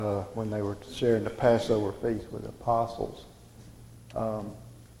when they were sharing the Passover feast with the apostles.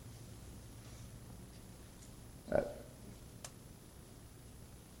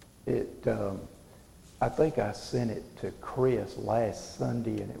 I think I sent it to Chris last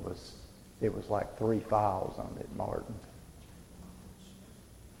Sunday, and it was like 3 files on it, Martin.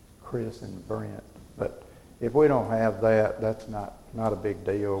 Chris and Brent. But if we don't have that, that's not a big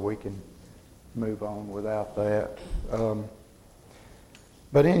deal. We can move on without that.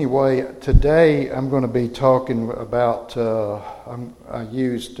 But anyway, today I'm going to be talking about, I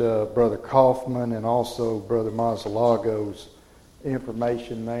used Brother Kaufman and also Brother Mazzalago's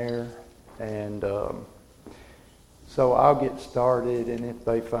information there. And so I'll get started, and if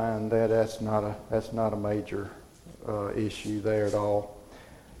they find that, that's not a major issue there at all.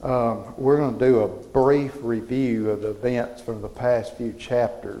 We're going to do a brief review of the events from the past few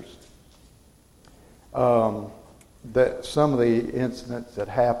chapters. That some of the incidents that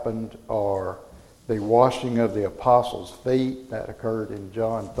happened are the washing of the apostles' feet. That occurred in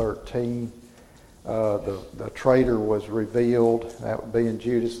John 13. The traitor was revealed. That would be in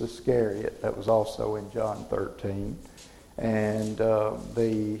Judas Iscariot. That was also in John 13. And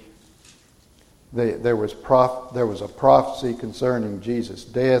there was a prophecy concerning Jesus'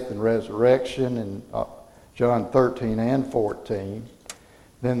 death and resurrection in John 13 and 14.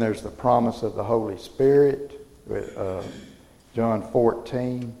 Then there's the promise of the Holy Spirit with John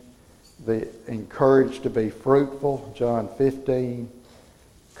 14. The encouraged to be fruitful, John 15.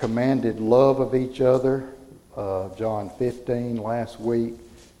 Commanded love of each other, John 15 last week,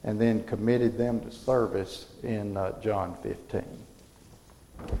 and then committed them to service in John 15.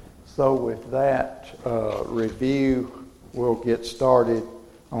 So with that review, we'll get started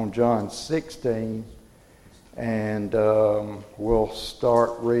on John 16, and we'll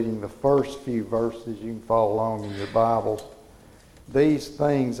start reading the first few verses. You can follow along in your Bibles. These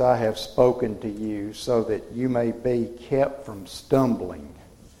things I have spoken to you so that you may be kept from stumbling.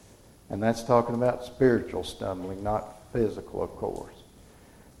 And that's talking about spiritual stumbling, not physical, of course.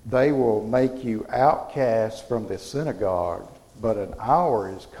 They will make you outcasts from the synagogue, but an hour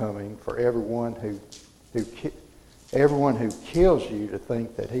is coming for everyone who kills you to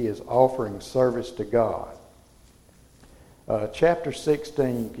think that he is offering service to God. Chapter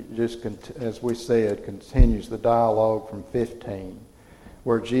 16, just as we said, continues the dialogue from 15,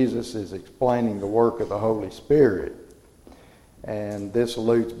 where Jesus is explaining the work of the Holy Spirit. And this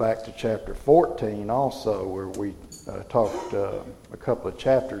alludes back to chapter 14 also, where we talked a couple of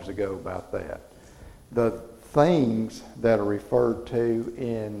chapters ago about that. The things that are referred to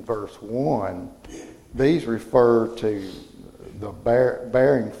in verse 1, these refer to the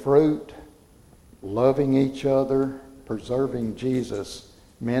bearing fruit, loving each other, preserving Jesus'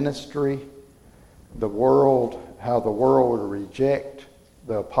 ministry, the world, how the world would reject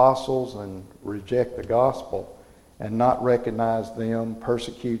the apostles and reject the gospel, and not recognize them,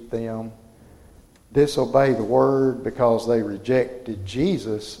 persecute them, disobey the word because they rejected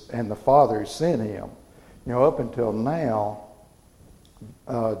Jesus and the Father who sent him. You know, up until now,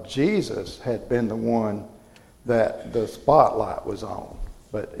 Jesus had been the one that the spotlight was on.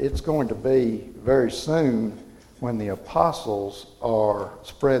 But it's going to be very soon when the apostles are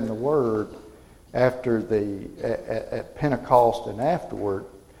spreading the word after at Pentecost and afterward,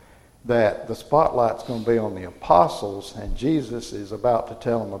 that the spotlight's going to be on the apostles, and Jesus is about to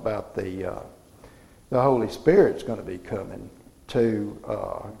tell them about the Holy Spirit's going to be coming to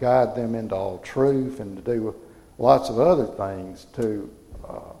guide them into all truth and to do lots of other things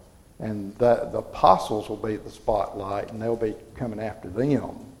and the apostles will be the spotlight, and they'll be coming after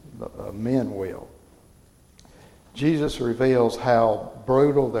them. The men will. Jesus reveals how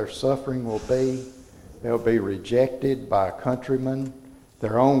brutal their suffering will be. They'll be rejected by countrymen,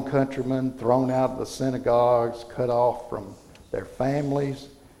 their own countrymen, thrown out of the synagogues, cut off from their families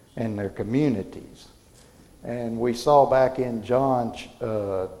and their communities. And we saw back in John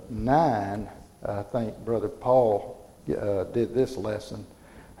 9, I think Brother Paul did this lesson,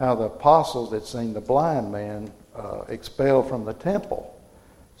 how the apostles had seen the blind man expelled from the temple.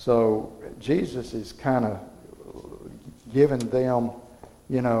 So Jesus is kind of giving them,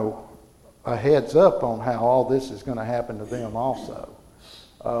 a heads up on how all this is going to happen to them also.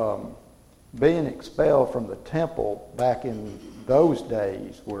 Being expelled from the temple back in those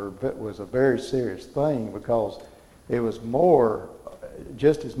days was a very serious thing, because it was more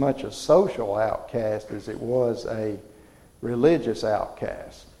just as much a social outcast as it was a religious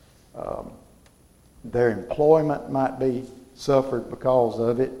outcast. Their employment might be suffered because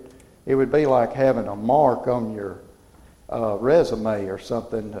of it. It would be like having a mark on your resume or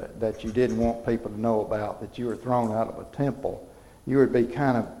something that you didn't want people to know about, that you were thrown out of a temple. you would be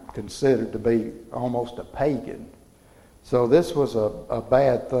kind of considered to be almost a pagan. So this was a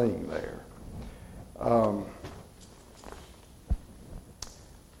bad thing there.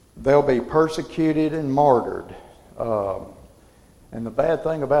 They'll be persecuted and martyred. And the bad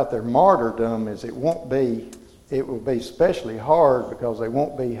thing about their martyrdom is it will be especially hard because they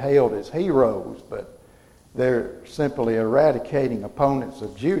won't be hailed as heroes, but they're simply eradicating opponents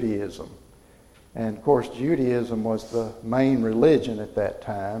of Judaism. And of course, Judaism was the main religion at that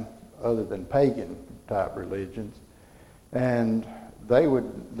time, other than pagan type religions. And they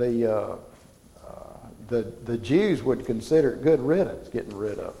would the Jews would consider it good riddance getting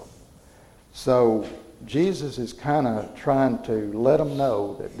rid of them. So Jesus is kind of trying to let them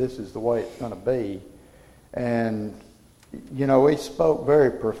know that this is the way it's going to be. And, you know, he spoke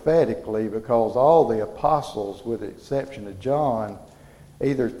very prophetically because all the apostles, with the exception of John,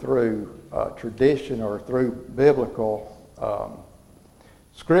 either through tradition or through biblical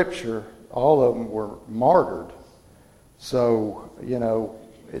scripture, all of them were martyred. So, you know,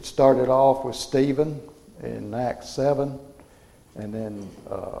 it started off with Stephen in Acts 7, and then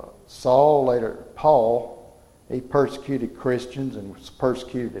Saul, later Paul, he persecuted Christians and was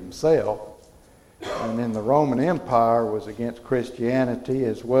persecuted himself. And then the Roman Empire was against Christianity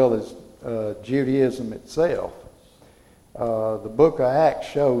as well as Judaism itself. The book of Acts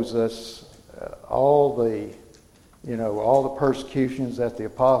shows us all the persecutions that the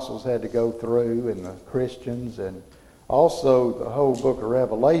apostles had to go through and the Christians, and also the whole book of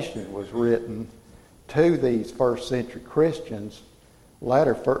Revelation was written to these first century Christians,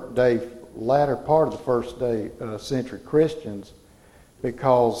 latter part of the first century Christians,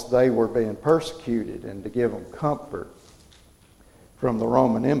 because they were being persecuted and to give them comfort from the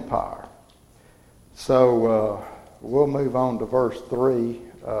Roman Empire. So we'll move on to verse 3.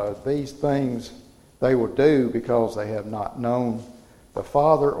 These things they will do because they have not known the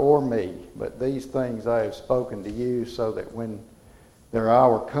Father or me. But these things I have spoken to you, so that when their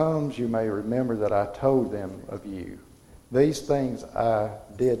hour comes, you may remember that I told them of you. These things I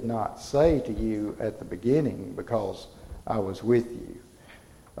did not say to you at the beginning because I was with you.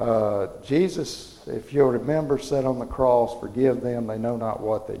 Jesus, if you'll remember, said on the cross, "Forgive them; they know not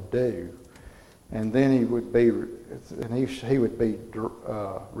what they do." And then he would be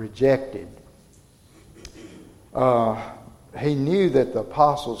rejected. He knew that the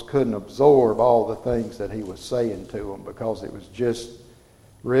apostles couldn't absorb all the things that he was saying to them because it was just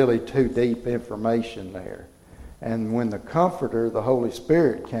really too deep information there. And when the Comforter, the Holy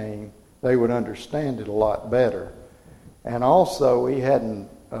Spirit, came, they would understand it a lot better. And also, he hadn't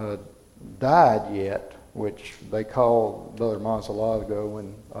died yet, which they call, Brother Mazzalago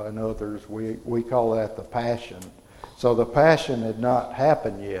and others, we call that the Passion. So the Passion had not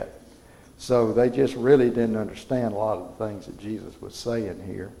happened yet. So they just really didn't understand a lot of the things that Jesus was saying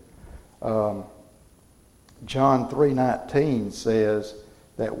here. John 3:19 says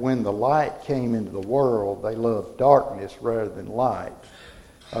that when the light came into the world, they loved darkness rather than light.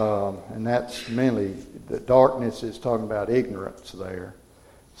 And that's mainly, the darkness is talking about ignorance there.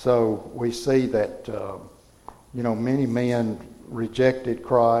 So we see that, many men rejected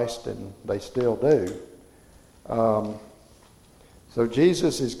Christ, and they still do. So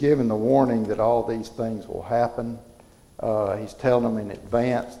Jesus is giving the warning that all these things will happen. He's telling them in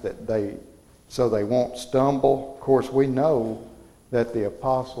advance so they won't stumble. Of course, we know that the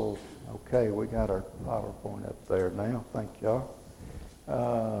apostles, okay, we got our PowerPoint up there now. Thank y'all.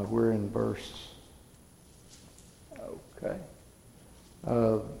 We're in verse, okay.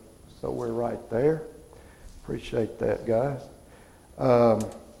 So we're right there. Appreciate that, guys.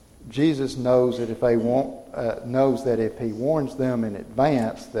 Jesus knows that if he warns them in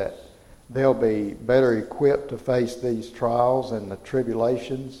advance that they'll be better equipped to face these trials and the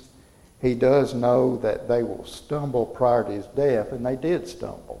tribulations. He does know that they will stumble prior to his death, and they did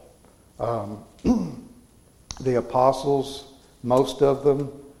stumble. The apostles, most of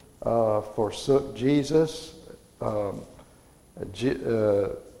them, forsook Jesus.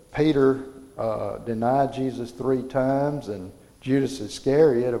 Peter denied Jesus 3 times, and Judas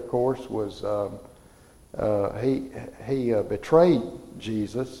Iscariot, of course, was he betrayed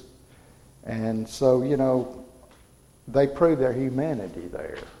Jesus, and so they proved their humanity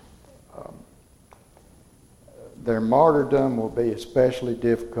there. Their martyrdom will be especially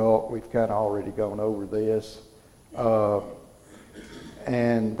difficult. We've kind of already gone over this,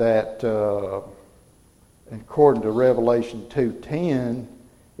 and that according to Revelation 2:10,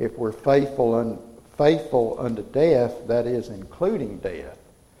 if we're faithful unto death, that is including death,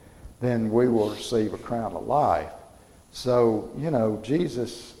 then we will receive a crown of life. So,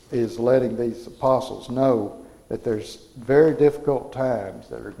 Jesus is letting these apostles know that there's very difficult times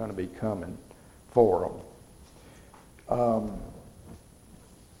that are going to be coming for them.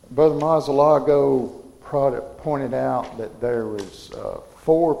 Brother Mazzalago pointed out that there was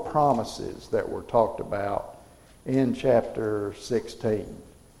 4 promises that were talked about in chapter 16.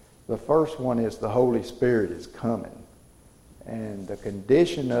 The first one is the Holy Spirit is coming. And the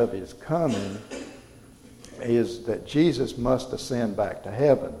condition of his coming is that Jesus must ascend back to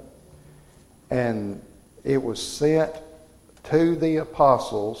heaven. And it was sent to the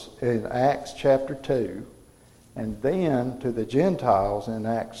apostles in Acts chapter 2, and then to the Gentiles in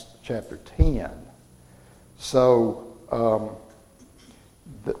Acts chapter 10. So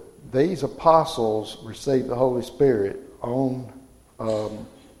these apostles received the Holy Spirit on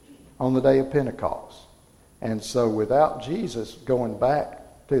the day of Pentecost. And so without Jesus going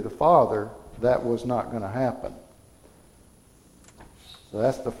back to the Father, that was not going to happen. So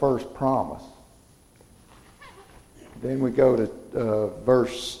that's the first promise. Then we go to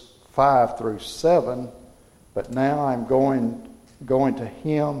verse 5 through 7. But now I'm going to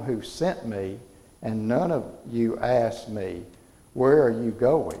him who sent me, and none of you asked me, where are you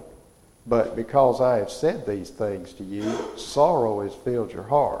going? But because I have said these things to you, sorrow has filled your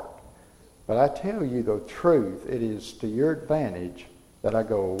heart. But I tell you the truth, it is to your advantage that I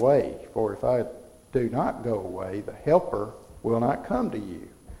go away. For if I do not go away, the Helper will not come to you.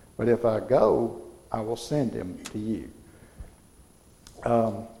 But if I go, I will send him to you.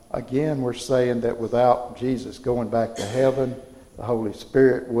 Again, we're saying that without Jesus going back to heaven, the Holy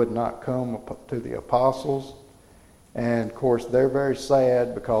Spirit would not come to the apostles. And of course, they're very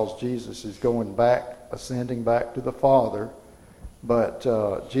sad because Jesus is going back, ascending back to the Father. But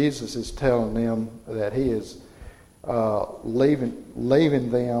Jesus is telling them that he is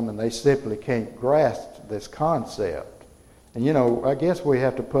leaving them, and they simply can't grasp this concept. And I guess we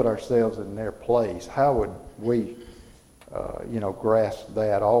have to put ourselves in their place. How would we grasp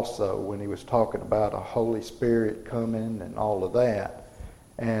that also when he was talking about a Holy Spirit coming and all of that,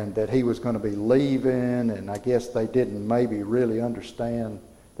 and that he was going to be leaving, and I guess they didn't maybe really understand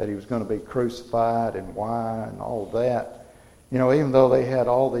that he was going to be crucified and why and all of that. Even though they had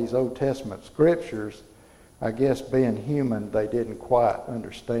all these Old Testament scriptures, I guess being human, they didn't quite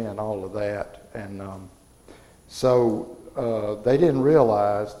understand all of that. And so they didn't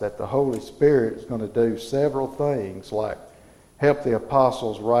realize that the Holy Spirit is going to do several things, like help the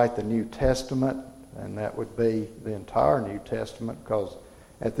apostles write the New Testament, and that would be the entire New Testament, because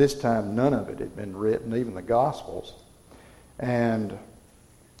at this time none of it had been written, even the Gospels. And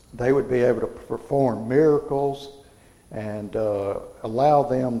they would be able to perform miracles and allow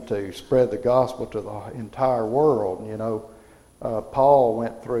them to spread the gospel to the entire world. Paul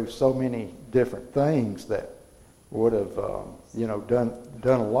went through so many different things that would have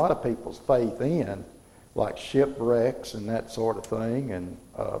done a lot of people's faith in, like shipwrecks and that sort of thing, and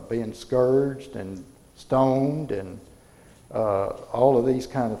being scourged and stoned and all of these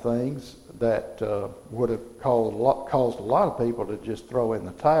kind of things that would have caused a lot of people to just throw in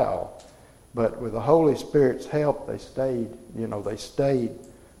the towel. But with the Holy Spirit's help, they stayed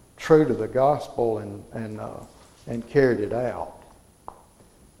true to the gospel and carried it out.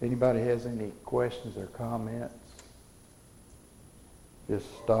 Anybody has any questions or comments? Just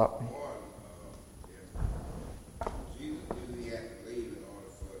stop me.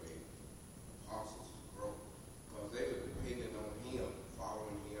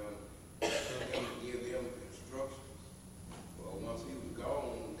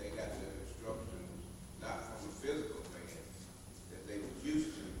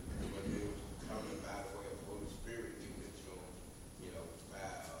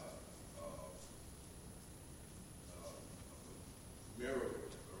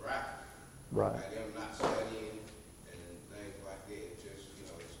 Right. By them not studying and things like that, just, it's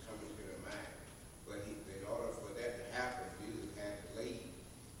coming to their mind. But in order for that to happen, Jesus had to leave.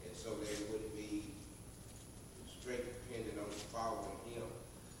 And so they wouldn't be straight dependent on following him.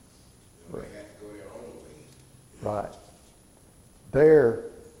 Right. They had to go their own way. Right. Their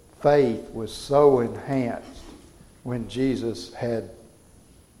faith was so enhanced when Jesus had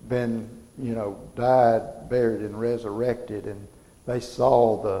been, died, buried, and resurrected, and they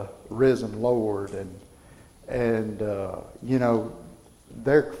saw the risen Lord, and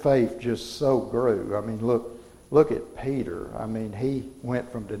their faith just so grew. I mean, look at Peter. I mean, he went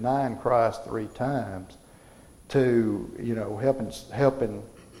from denying Christ 3 times to helping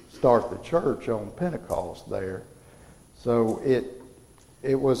start the church on Pentecost there. So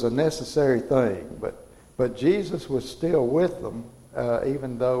it was a necessary thing, but Jesus was still with them,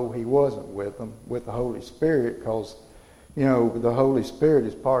 even though he wasn't with them with the Holy Spirit, because the Holy Spirit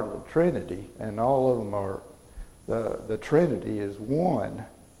is part of the Trinity, and all of them the Trinity is one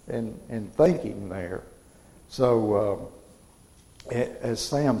in thinking there. So as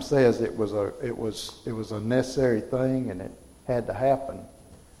Sam says, it was a necessary thing, and it had to happen.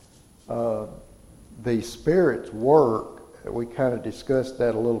 The Spirit's work, we kind of discussed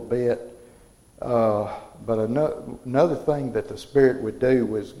that a little bit. But another thing that the Spirit would do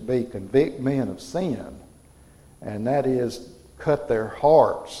was convict men of sin, and that is cut their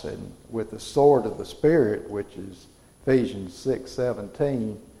hearts and with the sword of the Spirit, which is Ephesians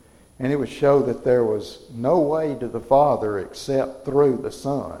 6:17, and it would show that there was no way to the Father except through the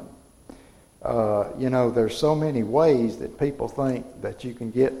Son. There's so many ways that people think that you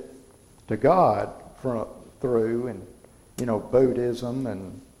can get to God through, and Buddhism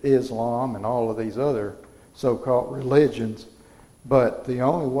and Islam and all of these other so-called religions, but the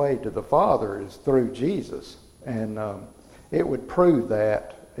only way to the Father is through Jesus, and it would prove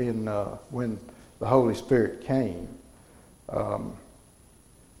that in when the Holy Spirit came, and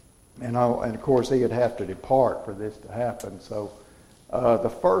of course He would have to depart for this to happen. So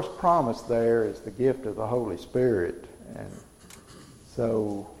the first promise there is the gift of the Holy Spirit, and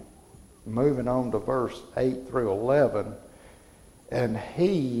so moving on to verse 8 through 11. And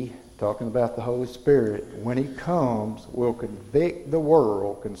He, talking about the Holy Spirit, when He comes, will convict the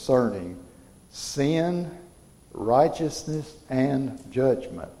world concerning sin, righteousness, and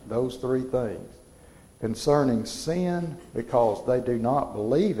judgment. Those three things. Concerning sin, because they do not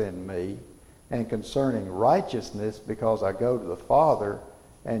believe in me, and concerning righteousness, because I go to the Father,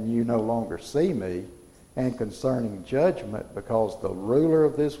 and you no longer see me, and concerning judgment, because the ruler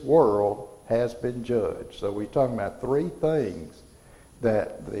of this world has been judged. So we're talking about three things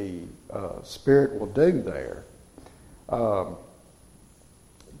that the Spirit will do there.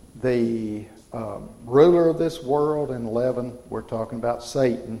 The ruler of this world in 11, we're talking about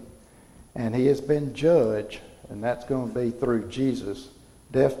Satan, and he has been judged, and that's going to be through Jesus'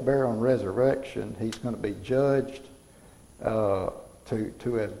 death, burial, and resurrection. He's going to be judged to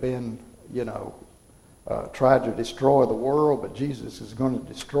have been, tried to destroy the world, but Jesus is going to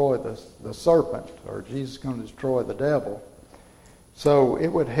destroy the serpent, or Jesus is going to destroy the devil. So it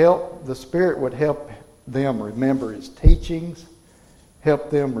would help, the Spirit would help them remember His teachings, help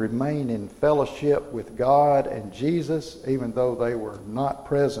them remain in fellowship with God and Jesus, even though they were not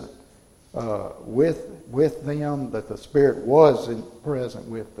present with them, that the Spirit was present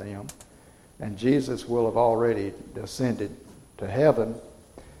with them, and Jesus will have already ascended to heaven.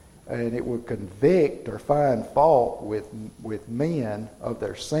 And it would convict or find fault with men of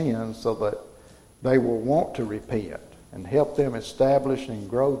their sins, so that they will want to repent, and help them establish and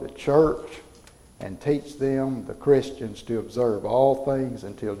grow the church, and teach them, the Christians, to observe all things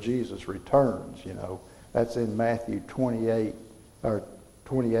until Jesus returns. That's in Matthew 28,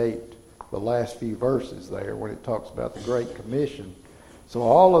 the last few verses there, when it talks about the Great Commission. So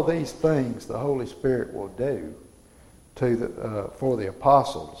all of these things the Holy Spirit will do for the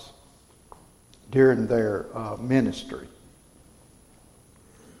apostles during their ministry.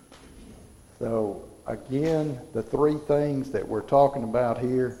 So again, the three things that we're talking about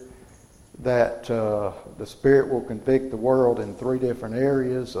here, that the Spirit will convict the world in three different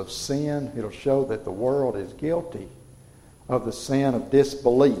areas of sin. It'll show that the world is guilty of the sin of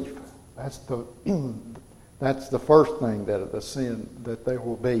disbelief. That's the first thing, that the sin that there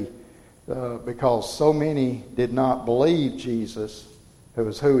will be, because so many did not believe Jesus, who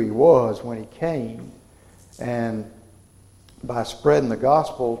was who He was when He came, and by spreading the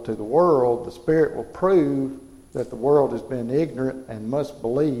gospel to the world, the Spirit will prove that the world has been ignorant and must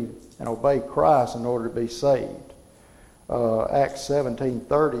believe and obey Christ in order to be saved. Acts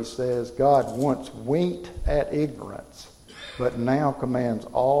 17:30 says, God once winked at ignorance, but now commands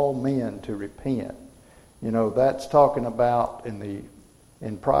all men to repent. That's talking about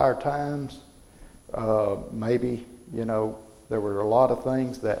in prior times. Maybe, there were a lot of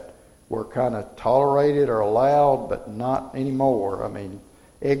things that were kind of tolerated or allowed, but not anymore. I mean,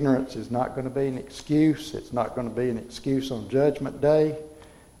 ignorance is not going to be an excuse. It's not going to be an excuse on Judgment Day.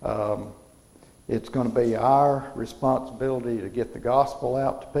 It's going to be our responsibility to get the gospel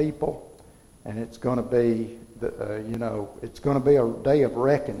out to people, and it's going to be, it's going to be a day of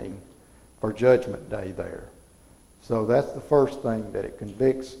reckoning for Judgment Day there. So that's the first thing, that it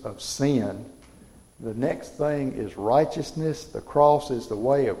convicts of sin. The next thing is righteousness. The cross is the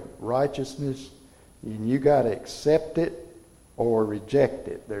way of righteousness, and you got to accept it or reject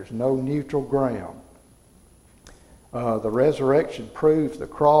it. There's no neutral ground. The resurrection proves the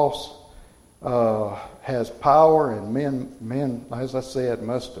cross has power, and men, as I said,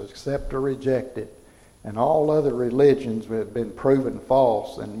 must accept or reject it. And all other religions have been proven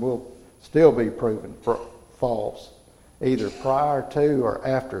false and will still be proven false, either prior to or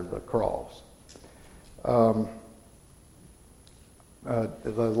after the cross. The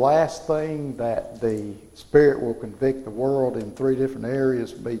last thing that the Spirit will convict the world in 3 different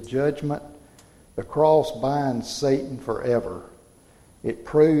areas will be judgment. The cross binds Satan forever. It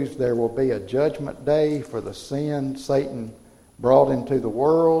proves there will be a judgment day for the sin Satan brought into the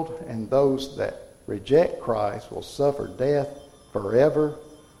world, and those that reject Christ will suffer death forever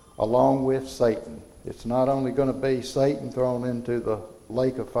along with Satan. It's not only going to be Satan thrown into the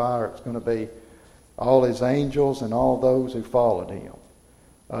lake of fire, it's going to be all his angels and all those who followed him.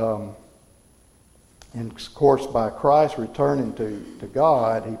 And of course, by Christ returning to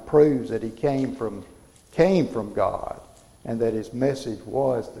God, he proves that he came from God and that his message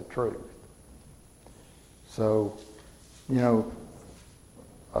was the truth. So,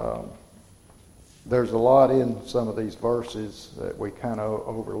 there's a lot in some of these verses that we kind of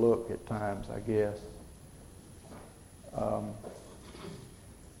overlook at times, I guess.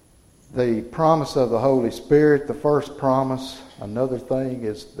 The promise of the Holy Spirit, the first promise. Another thing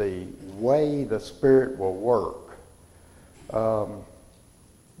is the way the Spirit will work.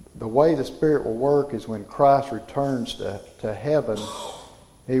 The way the Spirit will work is when Christ returns to heaven,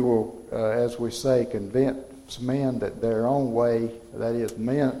 he will, as we say, convince men that their own way, that is,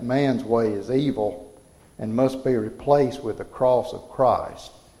 man's way, is evil and must be replaced with the cross of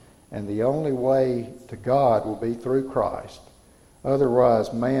Christ. And the only way to God will be through Christ.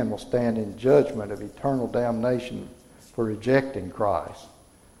 Otherwise, man will stand in judgment of eternal damnation for rejecting Christ.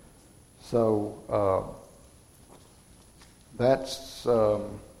 So that's.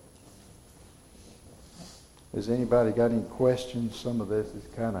 Has anybody got any questions? Some of this is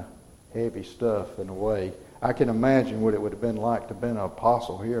kind of heavy stuff in a way. I can imagine what it would have been like to have been an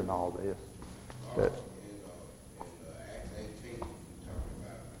apostle hearing all this. But,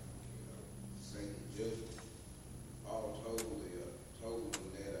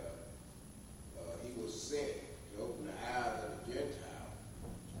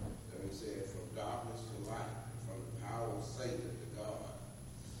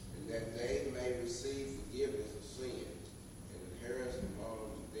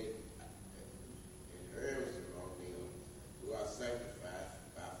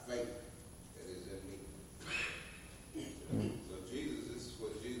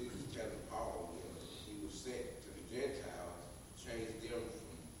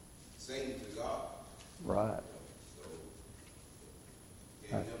 right.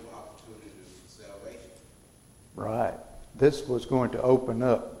 Right. This was going to open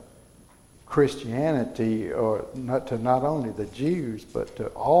up Christianity, or not only the Jews, but to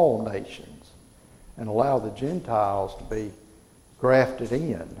all nations, and allow the Gentiles to be grafted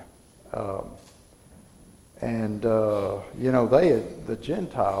in. The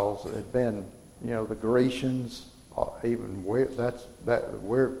Gentiles had been, the Grecians, even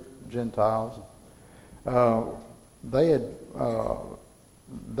we're Gentiles.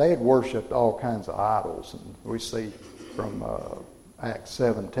 They had worshipped all kinds of idols, and we see from Acts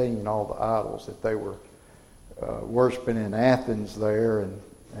 17 all the idols that they were worshiping in Athens there, and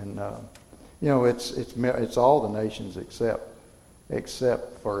it's all the nations except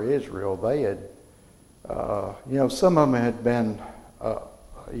for Israel. They had some of them had been a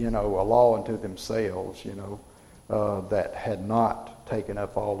law unto themselves, that had not taken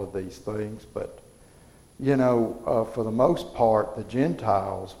up all of these things, but for the most part, the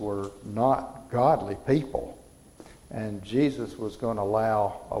Gentiles were not godly people. And Jesus was going to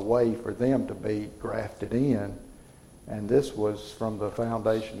allow a way for them to be grafted in. And this was from the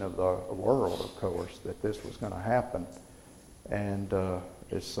foundation of the world, of course, that this was going to happen. And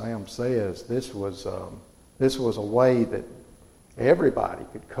as Sam says, this was a way that everybody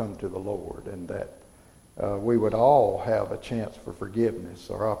could come to the Lord, and that we would all have a chance for forgiveness,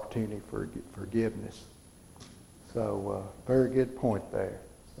 or opportunity for forgiveness. So, very good point there,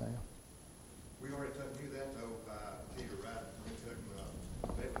 Sam. We already knew that, though, by Peter, right? We took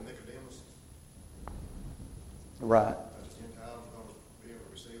Nicodemus. Right. The Gentiles were going to be able to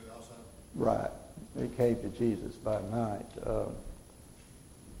receive it also. Right. He came to Jesus by night.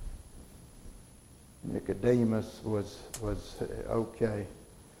 Nicodemus was okay.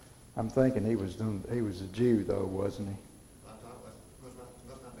 I'm thinking he was a Jew, though, wasn't he? Must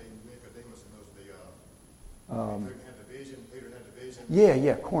not be Nicodemus, and Peter had the vision.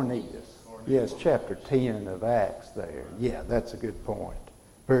 Yeah, Cornelius. Yes, chapter 10 of Acts there. Yeah, that's a good point.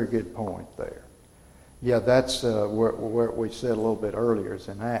 Very good point there. Yeah, that's where we said a little bit earlier is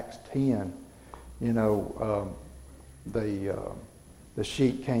in Acts 10. The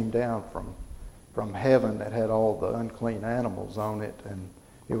sheet came down from heaven that had all the unclean animals on it, and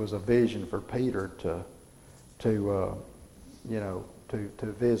it was a vision for Peter to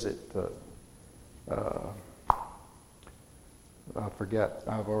visit the. I forgot.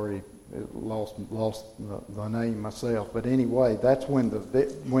 I've already lost the name myself. But anyway, that's when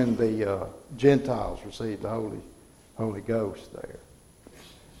the Gentiles received the Holy Ghost there.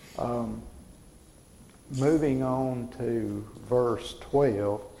 Moving on to verse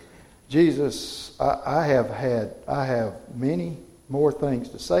 12, Jesus, I have many more things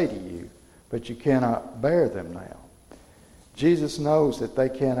to say to you, but you cannot bear them now. Jesus knows that they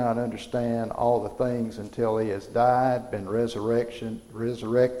cannot understand all the things until he has died, been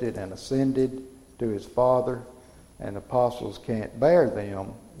resurrected, and ascended to his Father. And apostles can't bear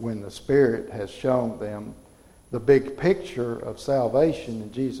them when the Spirit has shown them the big picture of salvation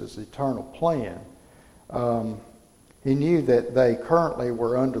in Jesus' eternal plan. He knew that they currently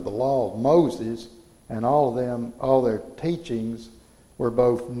were under the law of Moses, and all their teachings were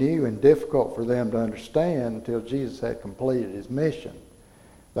both new and difficult for them to understand until Jesus had completed his mission.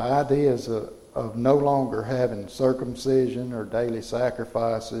 The ideas of no longer having circumcision or daily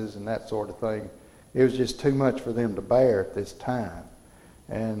sacrifices and that sort of thing, it was just too much for them to bear at this time.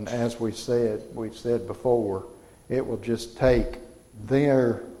 And as we've said before, it will just take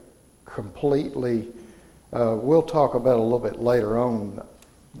their completely, we'll talk about a little bit later on,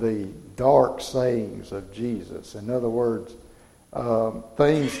 the dark sayings of Jesus. In other words,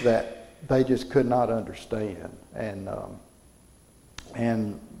 things that they just could not understand, and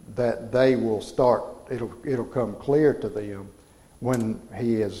that they will start. It'll come clear to them when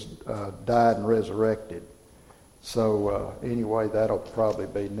he has died and resurrected. So anyway, that'll probably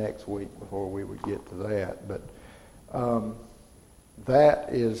be next week before we would get to that. But that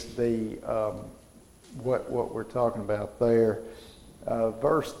is the what we're talking about there.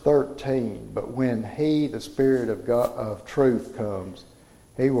 Verse 13, but when he, the Spirit of God, of truth, comes,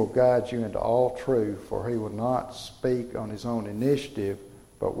 he will guide you into all truth, for he will not speak on his own initiative,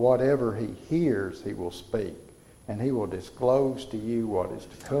 but whatever he hears he will speak, and he will disclose to you what is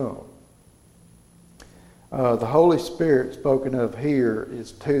to come. The Holy Spirit spoken of here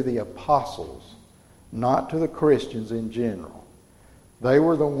is to the apostles, not to the Christians in general. They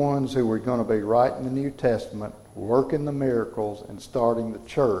were the ones who were going to be writing the New Testament, working the miracles, and starting the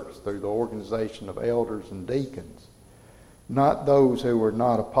church through the organization of elders and deacons, not those who were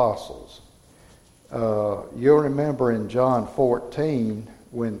not apostles. You'll remember in John 14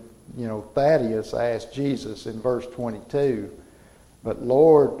 when Thaddeus asked Jesus in verse 22, "But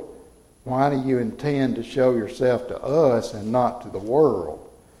Lord, why do you intend to show yourself to us and not to the world?"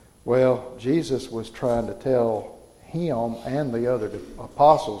 Well, Jesus was trying to tell him and the other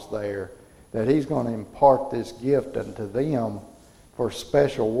apostles there that he's going to impart this gift unto them for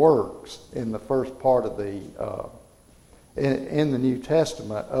special works in the first part of the in the New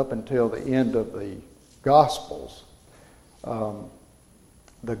Testament up until the end of the Gospels. The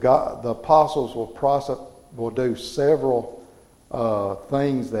apostles will do several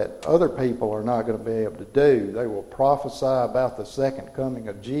things that other people are not going to be able to do. They will prophesy about the second coming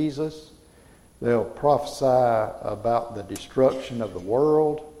of Jesus. They'll prophesy about the destruction of the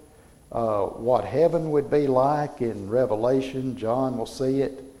world, what heaven would be like in Revelation. John will see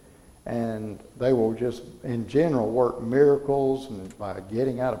it, and they will just, in general, work miracles and by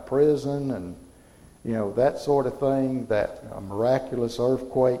getting out of prison and that sort of thing. That miraculous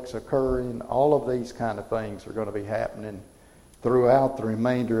earthquakes occurring. All of these kind of things are going to be happening throughout the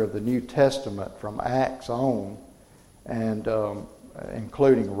remainder of the New Testament from Acts on, and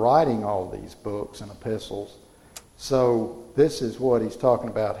including writing all these books and epistles. So this is what he's talking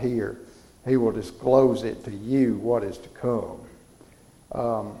about here. He will disclose it to you what is to come.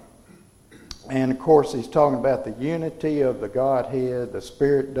 And of course he's talking about the unity of the Godhead. The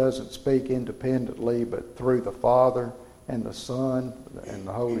Spirit doesn't speak independently, but through the Father and the Son and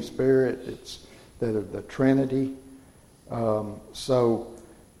the Holy Spirit. It's the Trinity. So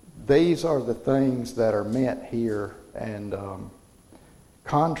these are the things that are meant here. And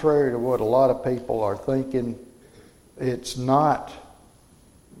contrary to what a lot of people are thinking, it's not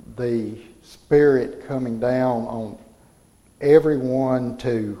the Spirit coming down on everyone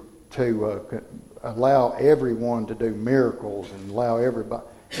to allow everyone to do miracles and allow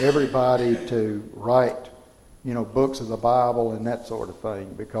everybody to write, books of the Bible and that sort of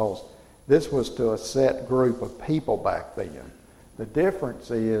thing, because this was to a set group of people back then. The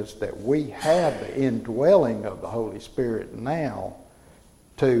difference is that we have the indwelling of the Holy Spirit now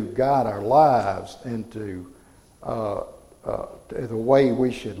to guide our lives into the way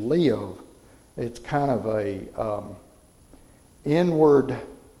we should live. It's kind of a inward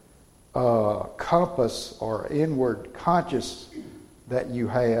compass or inward conscious that you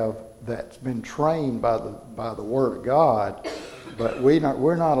have that's been trained by the Word of God, but we're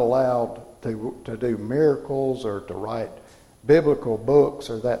not allowed to do miracles or to write biblical books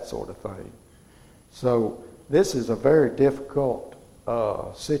or that sort of thing. So this is a very difficult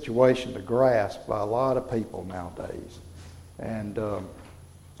situation to grasp by a lot of people nowadays. And Brother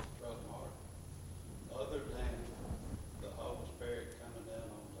Mark, other than the Holy Spirit coming down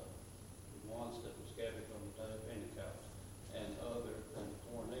on the ones that was gathered on the day of Pentecost, and other than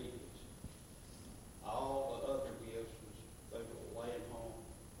Cornelius, all the other gifts was they were laying on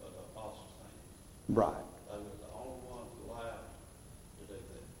of the apostles' hands. right. They were the only ones allowed to do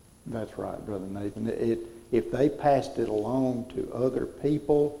that. That's right, Brother Nathan. If they passed it along to other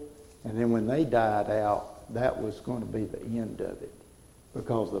people, and then when they died out, that was going to be the end of it.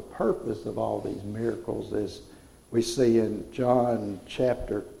 Because the purpose of all these miracles, is we see in John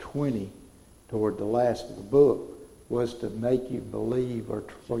chapter 20, toward the last of the book, was to make you believe, or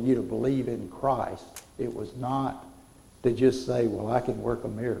for you to believe in Christ. It was not to just say, well, I can work a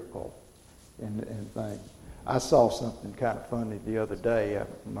miracle and things. I saw something kind of funny the other day. I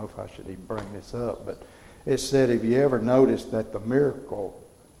don't know if I should even bring this up, but it said, have you ever noticed that the miracle,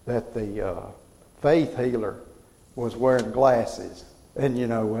 that the faith healer was wearing glasses? And, I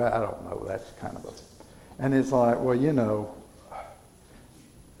don't know, that's kind of a... And it's like, well,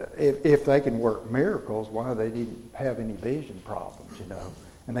 if they can work miracles, why they didn't have any vision problems,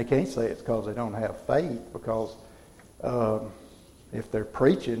 And they can't say it's because they don't have faith, because if they're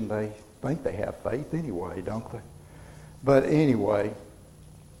preaching, they think they have faith anyway, don't they? But anyway,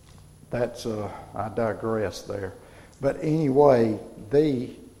 that's I digress there. But anyway,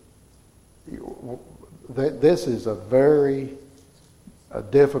 this is a very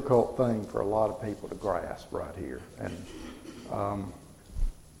difficult thing for a lot of people to grasp right here. And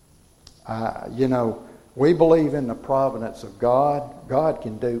we believe in the providence of God. God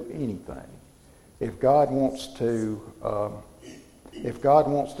can do anything. If God wants to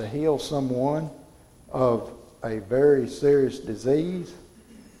heal someone of a very serious disease,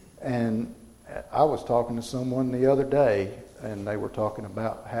 and I was talking to someone the other day, and they were talking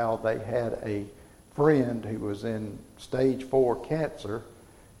about how they had a friend who was in stage 4 cancer,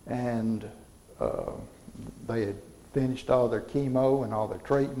 and they had finished all their chemo and all their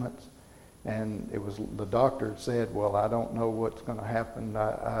treatments, and the doctor said, well, I don't know what's going to happen.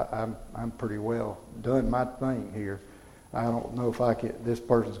 I'm pretty well done my thing here. I don't know if this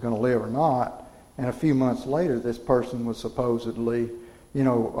person's going to live or not. And a few months later, this person was supposedly,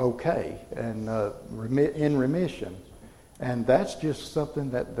 okay and in remission. And that's just something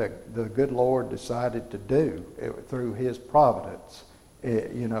that the good Lord decided to do through His providence.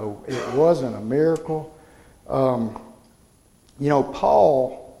 It wasn't a miracle. Paul,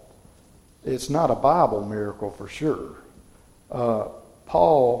 it's not a Bible miracle for sure.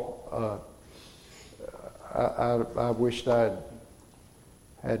 Paul, I wished I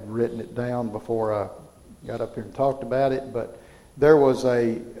had written it down before I got up here and talked about it, but there was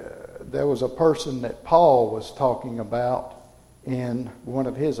a person that Paul was talking about in one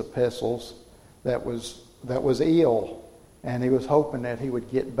of his epistles that was ill, and he was hoping that he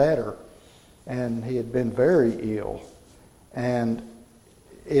would get better, and he had been very ill. And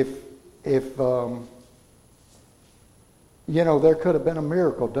if there could have been a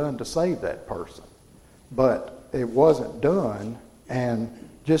miracle done to save that person, but it wasn't done. And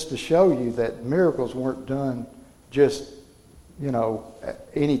just to show you that miracles weren't done just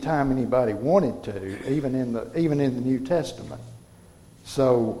anytime anybody wanted to, even in the New Testament.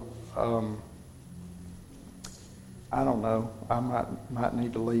 So I don't know. I might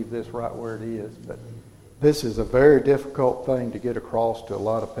need to leave this right where it is, but this is a very difficult thing to get across to a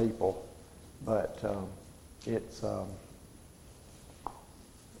lot of people. But it's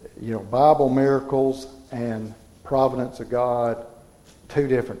Bible miracles and providence of God, two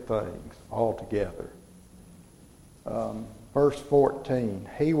different things altogether. Verse 14,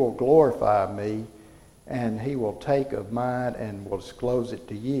 He will glorify me, and He will take of mine and will disclose it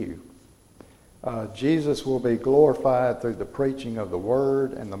to you. Jesus will be glorified through the preaching of the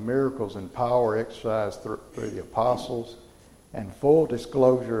Word and the miracles and power exercised through the apostles, and full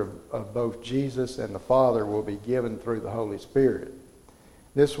disclosure of both Jesus and the Father will be given through the Holy Spirit.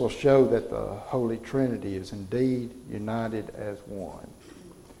 This will show that the Holy Trinity is indeed united as one.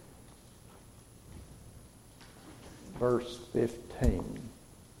 Verse 15.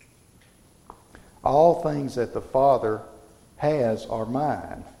 All things that the Father has are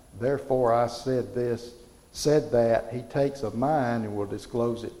mine. Therefore I said that He takes of mine and will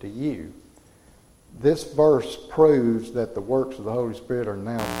disclose it to you. This verse proves that the works of the Holy Spirit are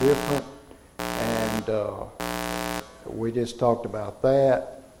now different, and we just talked about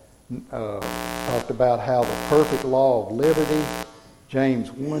that. talked about how the perfect law of liberty, James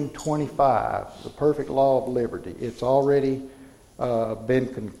 1:25, the perfect law of liberty, it's already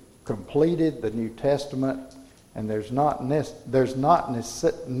been completed, the New Testament, and there's not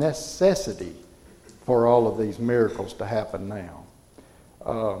necessity for all of these miracles to happen now.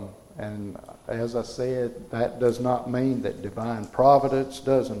 And as I said, that does not mean that divine providence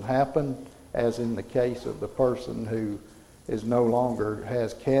doesn't happen, as in the case of the person who is no longer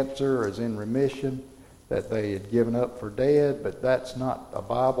has cancer or is in remission, that they had given up for dead, but that's not a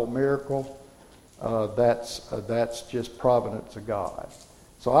Bible miracle. That's just providence of God.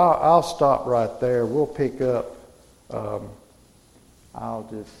 So I'll stop right there. We'll pick up. I'll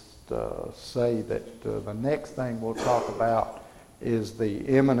just say that the next thing we'll talk about is the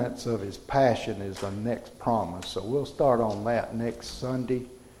imminence of his passion is the next promise. So we'll start on that next Sunday.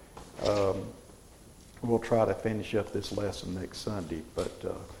 We'll try to finish up this lesson next Sunday. But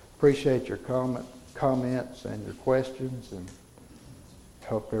appreciate your comments and your questions, and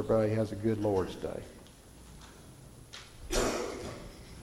hope everybody has a good Lord's Day.